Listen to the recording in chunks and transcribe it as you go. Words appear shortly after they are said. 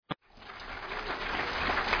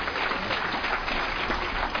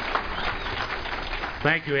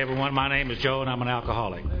Thank you, everyone. My name is Joe, and I'm an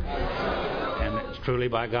alcoholic. And it's truly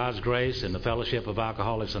by God's grace and the fellowship of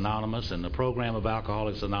Alcoholics Anonymous and the program of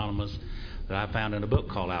Alcoholics Anonymous that I found in a book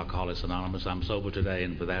called Alcoholics Anonymous. I'm sober today,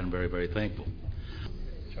 and for that I'm very, very thankful.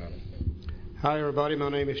 Charlie. Hi, everybody. My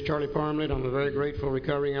name is Charlie Parmlett. I'm a very grateful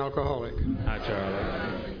recovering alcoholic. Hi,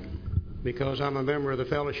 Charlie. Because I'm a member of the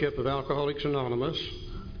fellowship of Alcoholics Anonymous,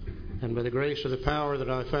 and by the grace of the power that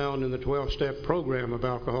I found in the 12-step program of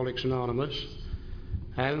Alcoholics Anonymous,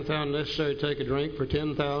 I haven't found necessary to take a drink for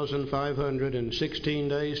 10,516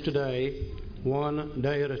 days today, one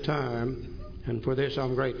day at a time, and for this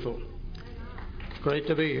I'm grateful. It's great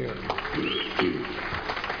to be here.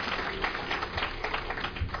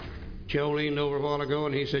 Joe leaned over a while ago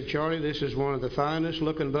and he said, Charlie, this is one of the finest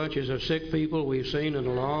looking bunches of sick people we've seen in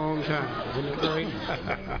a long time. Isn't it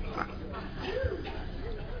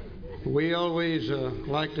great? We always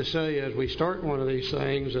like to say as we start one of these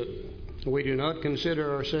things that we do not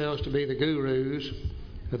consider ourselves to be the gurus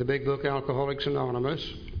of the big book Alcoholics Anonymous.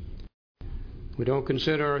 We don't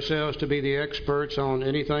consider ourselves to be the experts on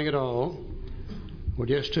anything at all. We're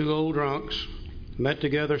just two old drunks, met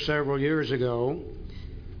together several years ago,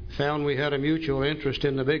 found we had a mutual interest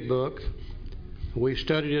in the big book. We've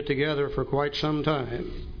studied it together for quite some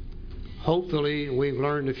time. Hopefully, we've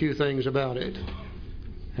learned a few things about it.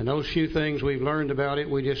 And those few things we've learned about it,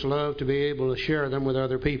 we just love to be able to share them with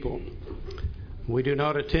other people. We do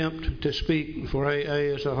not attempt to speak for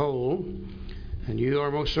AA as a whole, and you are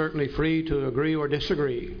most certainly free to agree or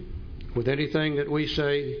disagree with anything that we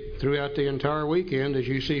say throughout the entire weekend as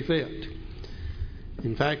you see fit.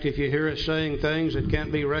 In fact, if you hear us saying things that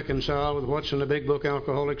can't be reconciled with what's in the big book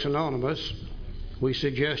Alcoholics Anonymous, we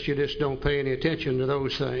suggest you just don't pay any attention to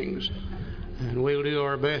those things. And we'll do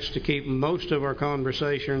our best to keep most of our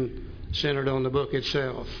conversation centered on the book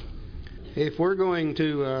itself. If we're going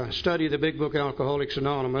to study the big book Alcoholics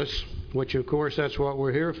Anonymous, which of course that's what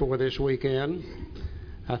we're here for this weekend,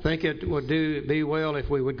 I think it would be well if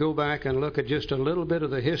we would go back and look at just a little bit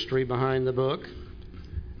of the history behind the book,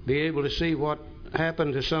 be able to see what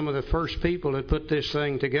happened to some of the first people that put this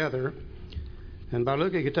thing together. And by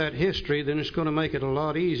looking at that history, then it's going to make it a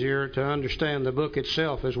lot easier to understand the book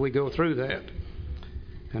itself as we go through that.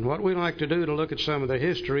 And what we like to do to look at some of the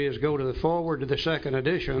history is go to the forward to the second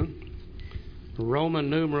edition, Roman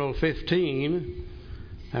numeral 15,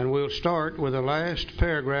 and we'll start with the last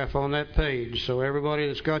paragraph on that page. So everybody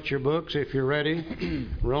that's got your books, if you're ready,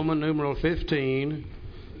 Roman numeral 15,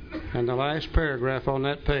 and the last paragraph on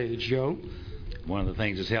that page. Joe? One of the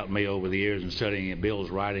things that's helped me over the years in studying Bill's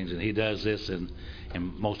writings, and he does this in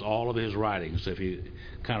most all of his writings. So if you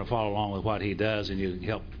kind of follow along with what he does, and you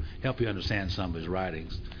help you understand some of his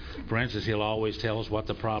writings. For instance, he'll always tell us what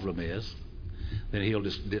the problem is. Then he'll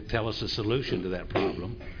just tell us the solution to that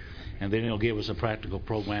problem, and then he'll give us a practical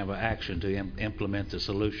program of action to implement the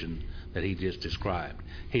solution that he just described.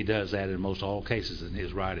 He does that in most all cases in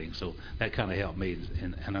his writings, so that kind of helped me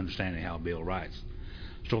in understanding how Bill writes.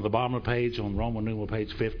 So on the bottom of the page, on Roman numeral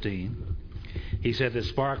page 15, he said the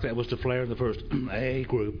spark that was to flare in the first AA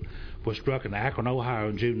group was struck in Akron, Ohio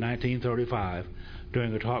in June 1935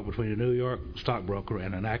 during a talk between a New York stockbroker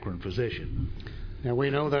and an Akron physician. Now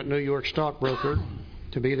we know that New York stockbroker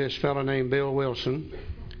to be this fellow named Bill Wilson.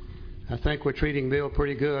 I think we're treating Bill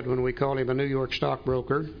pretty good when we call him a New York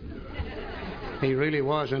stockbroker. He really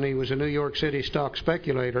wasn't. He was a New York City stock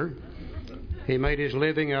speculator. He made his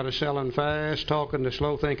living out of selling fast, talking to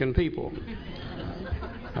slow-thinking people.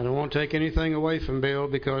 I don't want to take anything away from Bill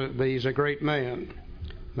because he's a great man.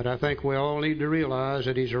 But I think we all need to realize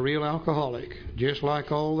that he's a real alcoholic, just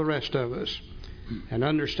like all the rest of us. And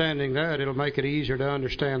understanding that, it'll make it easier to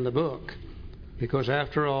understand the book. Because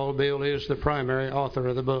after all, Bill is the primary author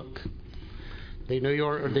of the book.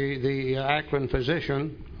 The Akron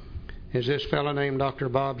physician is this fellow named Dr.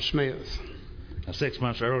 Bob Smith. Now, 6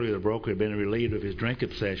 months earlier, the broker had been relieved of his drink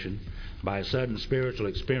obsession by a sudden spiritual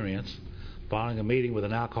experience following a meeting with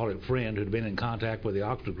an alcoholic friend who had been in contact with the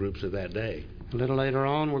octa groups of that day. A little later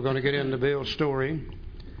on, we're going to get into Bill's story,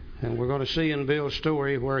 and we're going to see in Bill's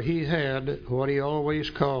story where he had what he always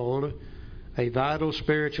called a vital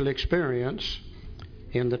spiritual experience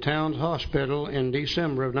in the town's hospital in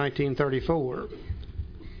December of 1934.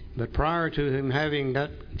 But prior to him having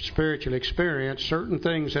that spiritual experience, certain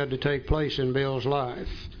things had to take place in Bill's life.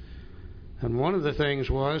 And one of the things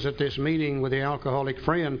was that this meeting with the alcoholic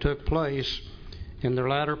friend took place in the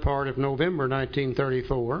latter part of November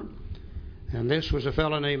 1934. And this was a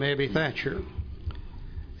fellow named Ebby Thatcher.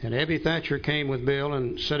 And Ebby Thatcher came with Bill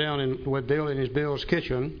and sat down with Bill in Bill's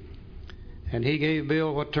kitchen. And he gave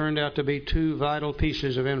Bill what turned out to be two vital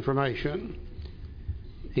pieces of information.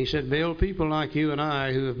 He said, Bill, people like you and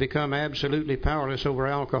I who have become absolutely powerless over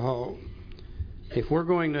alcohol, if we're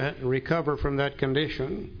going to recover from that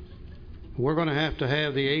condition, we're going to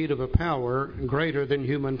have the aid of a power greater than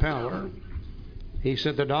human power. He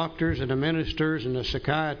said the doctors and the ministers and the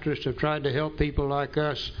psychiatrists have tried to help people like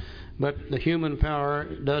us, but the human power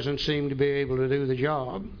doesn't seem to be able to do the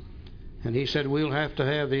job. And he said we'll have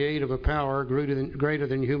the aid of a power greater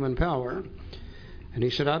than human power. And he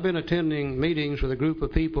said, I've been attending meetings with a group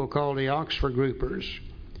of people called the Oxford Groupers.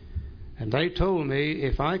 And they told me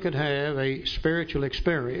if I could have a spiritual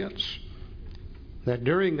experience, that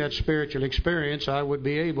during that spiritual experience I would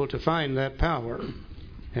be able to find that power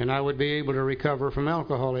and I would be able to recover from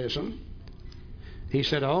alcoholism. He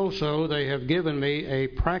said also they have given me a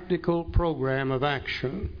practical program of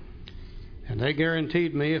action. And they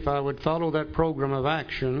guaranteed me if I would follow that program of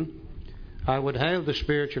action, I would have the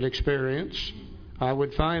spiritual experience, I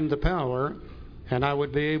would find the power, and I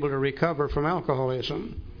would be able to recover from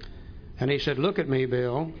alcoholism. And he said, look at me,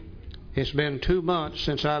 Bill. It's been 2 months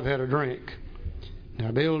since I've had a drink.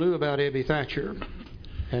 Now, Bill knew about Ebby Thatcher,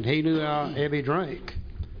 and he knew how Ebby drank.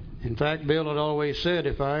 In fact, Bill had always said,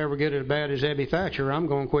 if I ever get as bad as Ebby Thatcher, I'm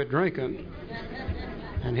going to quit drinking.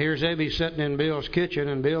 And here's Ebby sitting in Bill's kitchen,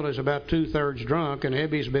 and Bill is about 2/3 drunk, and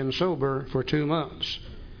Ebby's been sober for 2 months.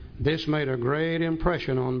 This made a great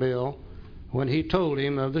impression on Bill when he told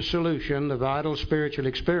him of the solution, the vital spiritual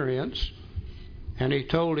experience, and he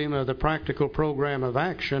told him of the practical program of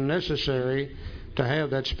action necessary to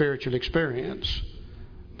have that spiritual experience.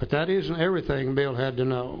 But that isn't everything Bill had to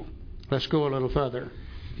know. Let's go a little further.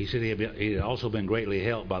 He said he had also been greatly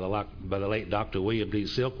helped by the late Dr. William D.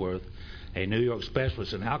 Silkworth, a New York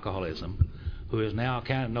specialist in alcoholism, who is now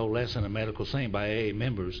counted no less than a medical saint by AA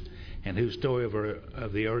members, and whose story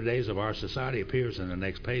of the early days of our society appears in the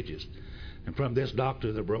next pages. And from this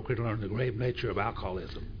doctor, the broker learned the grave nature of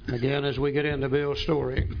alcoholism. Again, as we get into Bill's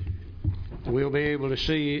story, we'll be able to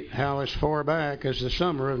see how as far back as the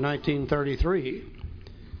summer of 1933,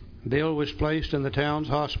 Bill was placed in the town's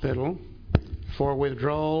hospital for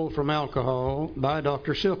withdrawal from alcohol by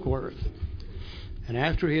Dr. Silkworth. And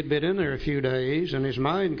after he had been in there a few days and his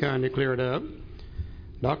mind kind of cleared up,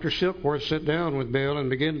 Dr. Silkworth sat down with Bill and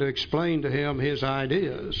began to explain to him his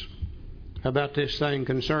ideas about this thing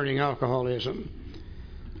concerning alcoholism.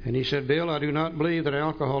 And he said, Bill, I do not believe that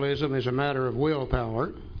alcoholism is a matter of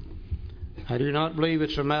willpower. I do not believe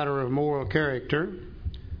it's a matter of moral character.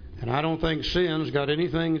 And I don't think sin's got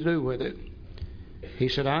anything to do with it. He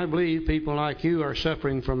said, I believe people like you are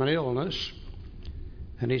suffering from an illness.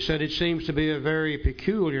 And he said it seems to be a very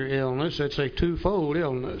peculiar illness. It's a twofold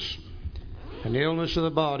illness. An illness of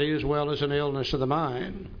the body as well as an illness of the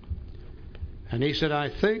mind. And he said, I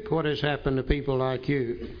think what has happened to people like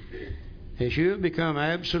you is you have become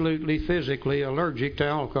absolutely physically allergic to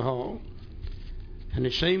alcohol. And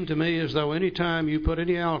it seemed to me as though any time you put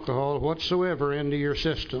any alcohol whatsoever into your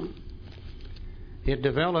system, it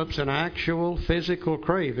develops an actual physical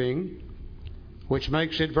craving, which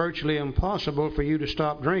makes it virtually impossible for you to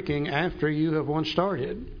stop drinking after you have once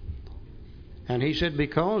started. And he said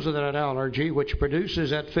because of that allergy, which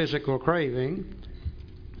produces that physical craving,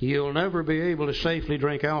 you'll never be able to safely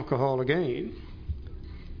drink alcohol again.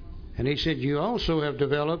 And he said you also have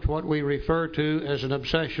developed what we refer to as an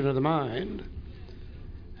obsession of the mind.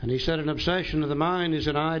 And he said an obsession of the mind is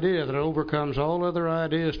an idea that overcomes all other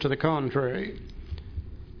ideas to the contrary.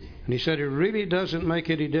 And he said it really doesn't make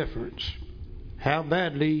any difference how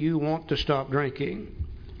badly you want to stop drinking.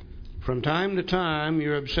 From time to time,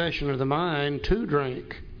 your obsession of the mind to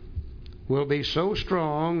drink will be so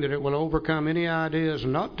strong that it will overcome any ideas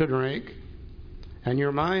not to drink, and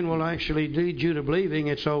your mind will actually lead you to believing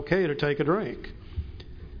it's okay to take a drink.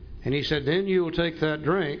 And he said then you'll take that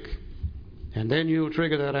drink, and then you'll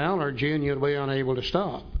trigger that allergy and you'll be unable to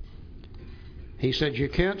stop. He said you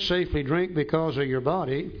can't safely drink because of your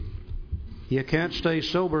body. You can't stay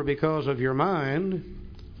sober because of your mind.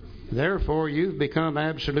 Therefore, you've become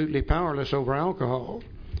absolutely powerless over alcohol.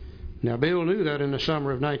 Now, Bill knew that in the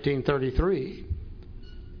summer of 1933.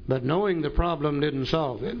 But knowing the problem didn't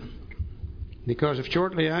solve it. Because if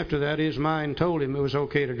shortly after that his mind told him it was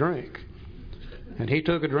okay to drink. And he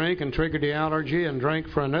took a drink and triggered the allergy and drank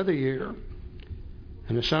for another year.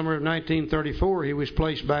 In the summer of 1934, he was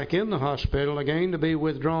placed back in the hospital again to be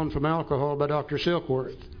withdrawn from alcohol by Dr.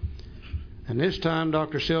 Silkworth. And this time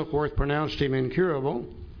Dr. Silkworth pronounced him incurable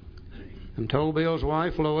and told Bill's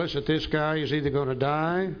wife, Lois, that this guy is either going to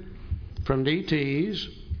die from DTs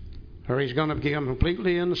or he's going to become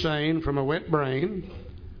completely insane from a wet brain,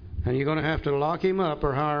 and you're going to have to lock him up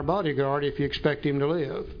or hire a bodyguard if you expect him to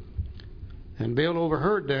live. And Bill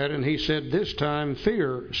overheard that, and he said this time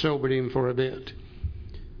fear sobered him for a bit.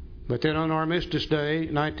 But then on Armistice Day,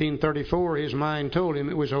 1934, his mind told him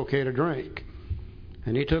it was okay to drink.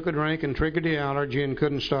 And he took a drink and triggered the allergy and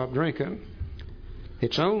couldn't stop drinking.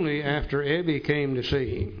 It's only after Ebby came to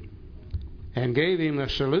see him and gave him a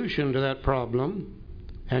solution to that problem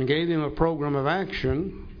and gave him a program of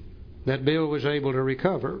action that Bill was able to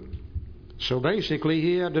recover. So basically,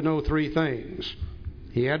 he had to know three things.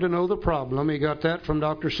 He had to know the problem. He got that from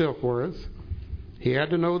Dr. Silkworth. He had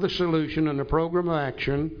to know the solution and the program of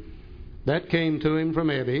action. That came to him from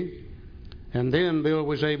Ebby. And then Bill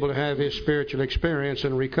was able to have his spiritual experience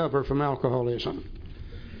and recover from alcoholism.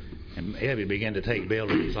 And Ebby began to take Bill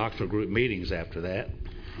to these Oxford group meetings after that.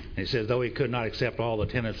 And he says, though he could not accept all the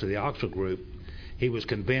tenets of the Oxford group, he was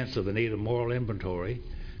convinced of the need of moral inventory,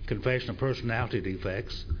 confession of personality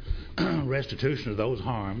defects, restitution of those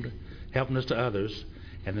harmed, helpfulness to others,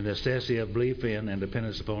 and the necessity of belief in and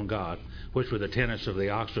dependence upon God, which were the tenets of the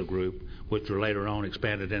Oxford group, which were later on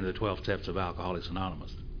expanded into the 12 Steps of Alcoholics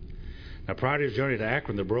Anonymous. Now, prior to his journey to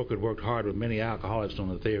Akron, the broker had worked hard with many alcoholics on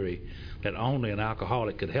the theory that only an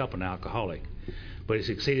alcoholic could help an alcoholic, but he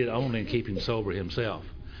succeeded only in keeping sober himself.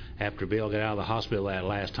 After Bill got out of the hospital that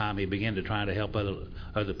last time, he began to try to help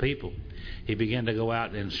other people. He began to go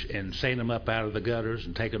out and seine them up out of the gutters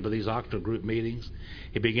and take them to these Oxford group meetings.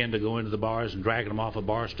 He began to go into the bars and dragging them off a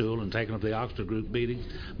bar stool and taking them to the Oxford group meetings.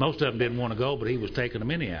 Most of them didn't want to go, but he was taking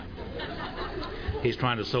them anyhow. He's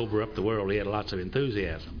trying to sober up the world. He had lots of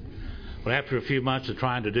enthusiasm. Well, after a few months of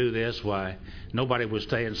trying to do this, why, nobody was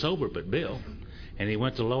staying sober but Bill. And he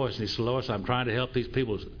went to Lois and he said, Lois, I'm trying to help these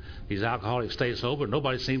people, these alcoholics, stay sober.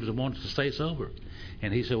 Nobody seems to want to stay sober.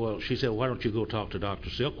 And he said, well, she said, why don't you go talk to Dr.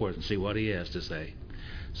 Silkworth and see what he has to say?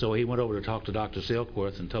 So he went over to talk to Dr.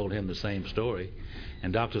 Silkworth and told him the same story.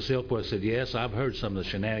 And Dr. Silkworth said, yes, I've heard some of the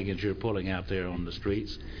shenanigans you're pulling out there on the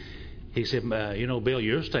streets. He said, Bill,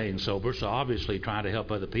 you're staying sober, so obviously trying to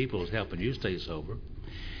help other people is helping you stay sober.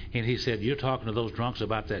 And he said, you're talking to those drunks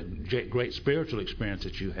about that great spiritual experience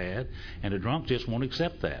that you had, and the drunk just won't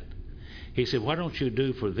accept that. He said, why don't you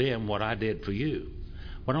do for them what I did for you?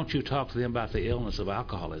 Why don't you talk to them about the illness of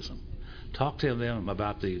alcoholism? Talk to them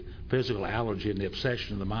about the physical allergy and the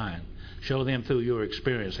obsession of the mind. Show them through your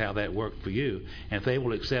experience how that worked for you. And if they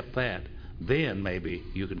will accept that, then maybe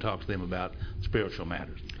you can talk to them about spiritual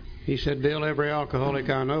matters. He said, Bill, every alcoholic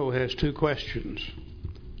I know has two questions.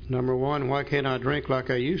 Number one, why can't I drink like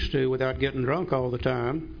I used to without getting drunk all the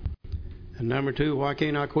time? And number two, why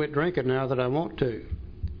can't I quit drinking now that I want to?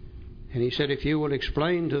 And he said, if you will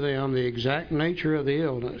explain to them the exact nature of the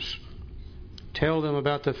illness, tell them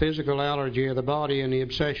about the physical allergy of the body and the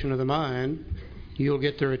obsession of the mind, you'll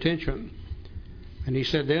get their attention. And he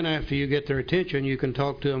said, then after you get their attention, you can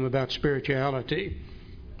talk to them about spirituality.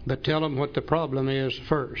 But tell them what the problem is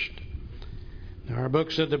first. Our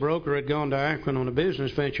book said the broker had gone to Akron on a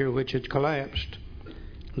business venture which had collapsed,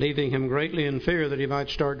 leaving him greatly in fear that he might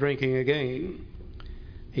start drinking again.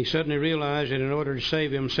 He suddenly realized that in order to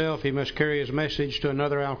save himself, he must carry his message to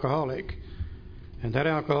another alcoholic. And that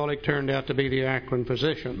alcoholic turned out to be the Akron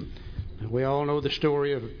physician. We all know the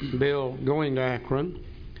story of Bill going to Akron.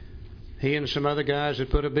 He and some other guys had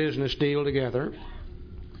put a business deal together.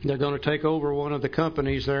 They're going to take over one of the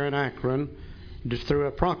companies there in Akron through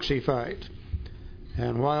a proxy fight.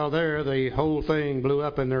 And while there, the whole thing blew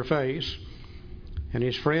up in their face. And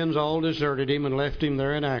his friends all deserted him and left him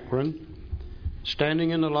there in Akron,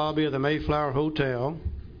 standing in the lobby of the Mayflower Hotel,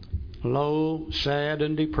 low, sad,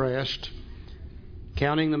 and depressed,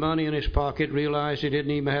 counting the money in his pocket, realized he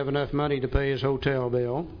didn't even have enough money to pay his hotel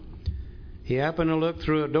bill. He happened to look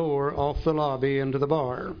through a door off the lobby into the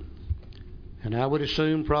bar. And I would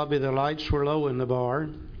assume probably the lights were low in the bar.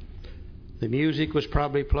 The music was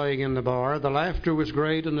probably playing in the bar. The laughter was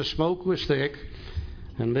great and the smoke was thick.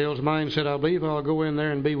 And Bill's mind said, I believe I'll go in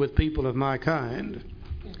there and be with people of my kind,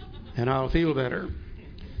 and I'll feel better.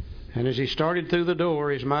 And as he started through the door,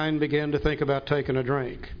 his mind began to think about taking a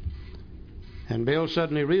drink. And Bill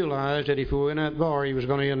suddenly realized that if he went in that bar, he was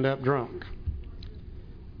going to end up drunk.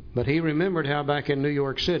 But he remembered how back in New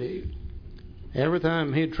York City, every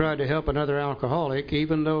time he'd tried to help another alcoholic,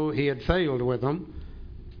 even though he had failed with them,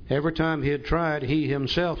 every time he had tried, he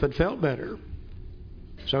himself had felt better.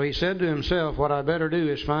 So he said to himself, what I better do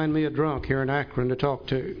is find me a drunk here in Akron to talk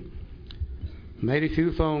to. Made a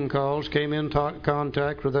few phone calls, came in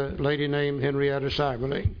contact with a lady named Henrietta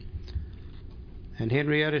Seiberly. And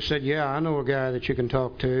Henrietta said, yeah, I know a guy that you can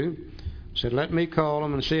talk to. Said, let me call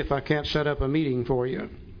him and see if I can't set up a meeting for you.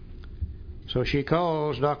 So she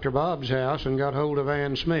calls Dr. Bob's house and got hold of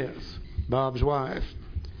Ann Smith, Bob's wife,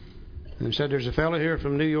 and said, there's a fellow here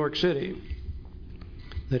from New York City.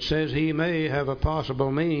 that says he may have a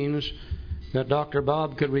possible means that Dr.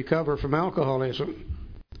 Bob could recover from alcoholism.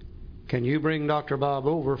 Can you bring Dr. Bob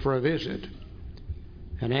over for a visit?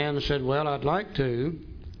 And Ann said, well, I'd like to.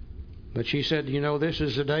 But she said, you know, this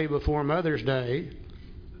is the day before Mother's Day,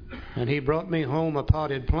 and he brought me home a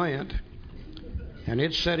potted plant, and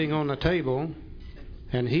it's sitting on the table,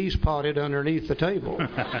 and he's potted underneath the table.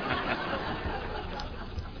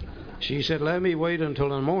 She said, let me wait until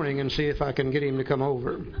the morning and see if I can get him to come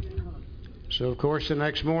over. So, of course, the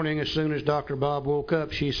next morning, as soon as Dr. Bob woke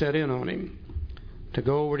up, she set in on him to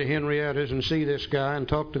go over to Henrietta's and see this guy and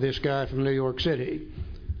talk to this guy from New York City.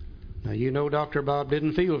 Now, you know Dr. Bob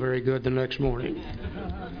didn't feel very good the next morning.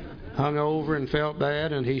 Hung over and felt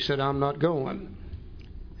bad, and he said, I'm not going.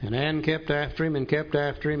 And Ann kept after him and kept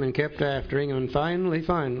after him and kept after him, and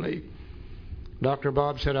finally, Dr.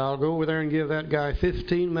 Bob said, I'll go over there and give that guy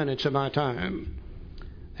 15 minutes of my time,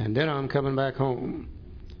 and then I'm coming back home.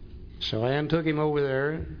 So Ann took him over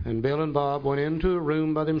there, and Bill and Bob went into a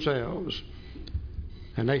room by themselves,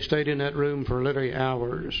 and they stayed in that room for literally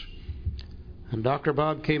hours. And Dr.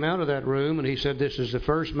 Bob came out of that room, and he said, this is the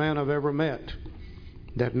first man I've ever met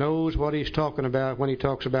that knows what he's talking about when he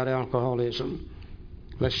talks about alcoholism.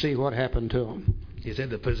 Let's see what happened to him. He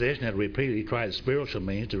said the physician had repeatedly tried spiritual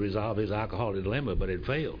means to resolve his alcoholic dilemma, but it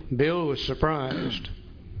failed. Bill was surprised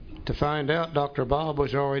to find out Dr. Bob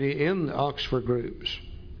was already in the Oxford groups.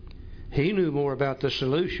 He knew more about the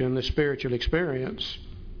solution, the spiritual experience,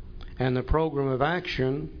 and the program of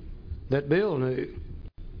action that Bill knew.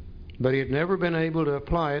 But he had never been able to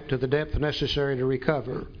apply it to the depth necessary to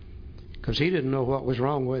recover, because he didn't know what was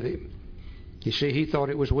wrong with him. You see, he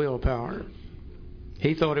thought it was willpower.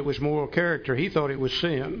 He thought it was moral character. He thought it was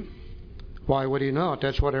sin. Why would he not?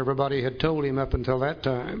 That's what everybody had told him up until that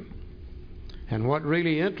time. And what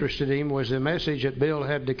really interested him was the message that Bill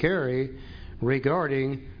had to carry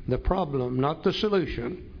regarding the problem, not the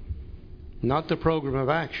solution, not the program of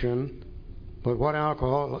action, but what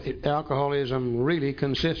alcoholism really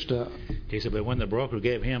consists of. He said, but when the broker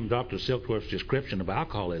gave him Dr. Silkworth's description of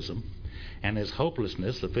alcoholism and his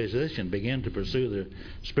hopelessness, the physician began to pursue the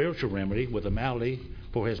spiritual remedy with a malady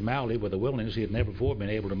for his malady with a willingness he had never before been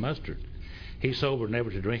able to muster. He sobered never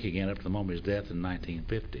to drink again up to the moment of his death in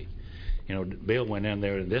 1950. You know, Bill went in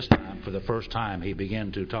there, and this time, for the first time, he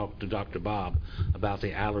began to talk to Dr. Bob about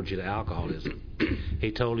the allergy to alcoholism.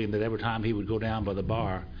 He told him that every time he would go down by the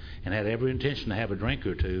bar and had every intention to have a drink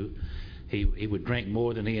or two, he would drink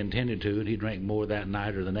more than he intended to, and he'd drink more that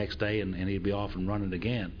night or the next day, and he'd be off and running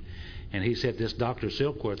again. And he said this Dr.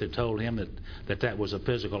 Silkworth had told him that was a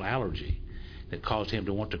physical allergy that caused him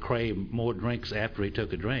to want to crave more drinks after he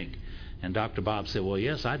took a drink. And Dr. Bob said, well,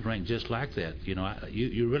 yes, I drink just like that. You know,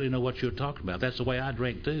 you really know what you're talking about. That's the way I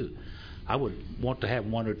drink, too. I would want to have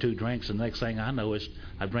one or two drinks, and the next thing I know is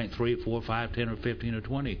I drank 3, 4, 5, 10, or 15, or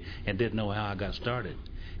 20 and didn't know how I got started.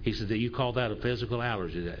 He said, you call that a physical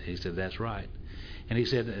allergy? He said, that's right. And he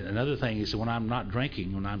said, another thing, he said, when I'm not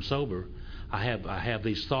drinking, when I'm sober, I have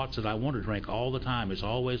these thoughts that I want to drink all the time. It's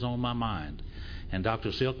always on my mind. And Dr.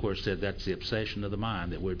 Silkworth said that's the obsession of the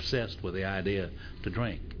mind, that we're obsessed with the idea to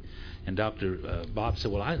drink. And Dr. Bob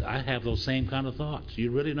said, well, I have those same kind of thoughts. You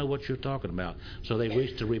really know what you're talking about. So they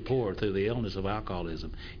reached a rapport through the illness of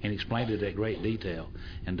alcoholism and explained it in great detail.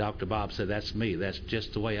 And Dr. Bob said, that's me. That's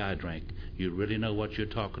just the way I drink. You really know what you're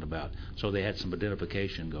talking about. So they had some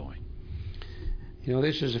identification going. You know,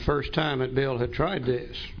 this is the first time that Bill had tried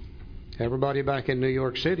this. Everybody back in New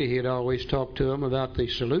York City, he had always talked to him about the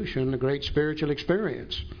solution, the great spiritual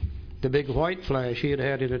experience, the big white flash he had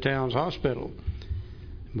had in the town's hospital.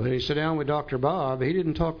 But he sat down with Dr. Bob. He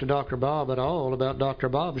didn't talk to Dr. Bob at all about Dr.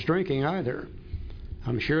 Bob's drinking either.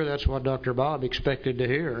 I'm sure that's what Dr. Bob expected to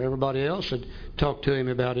hear. Everybody else had talked to him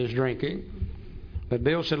about his drinking. But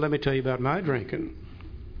Bill said, let me tell you about my drinking.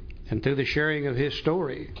 And through the sharing of his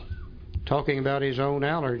story, talking about his own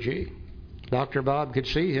allergy, Dr. Bob could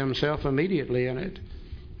see himself immediately in it.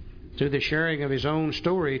 Through the sharing of his own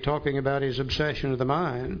story, talking about his obsession of the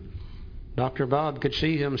mind, Dr. Bob could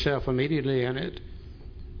see himself immediately in it.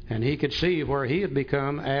 And he could see where he had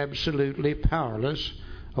become absolutely powerless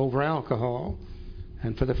over alcohol.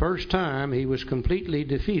 And for the first time, he was completely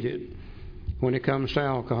defeated when it comes to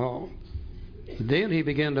alcohol. Then he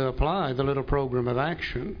began to apply the little program of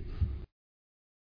action.